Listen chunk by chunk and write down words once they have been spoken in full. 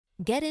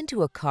Get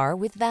into a car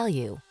with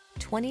value.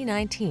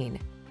 2019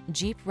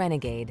 Jeep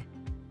Renegade.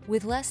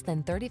 With less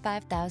than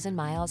 35,000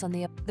 miles on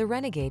the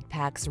Renegade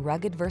packs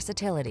rugged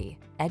versatility,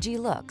 edgy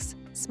looks,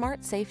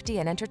 smart safety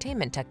and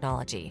entertainment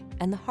technology,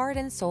 and the heart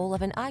and soul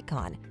of an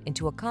icon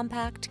into a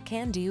compact,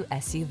 can-do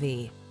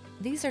SUV.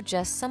 These are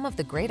just some of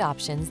the great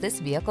options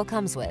this vehicle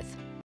comes with: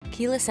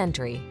 keyless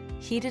entry,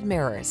 heated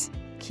mirrors,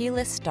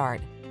 keyless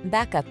start,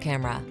 backup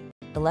camera,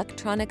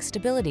 electronic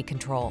stability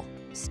control,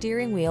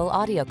 steering wheel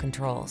audio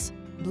controls,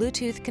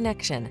 Bluetooth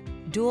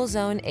connection, dual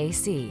zone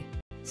AC,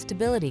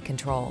 stability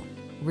control,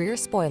 rear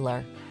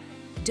spoiler.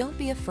 Don't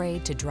be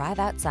afraid to drive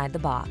outside the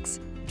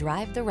box.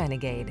 Drive the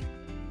Renegade.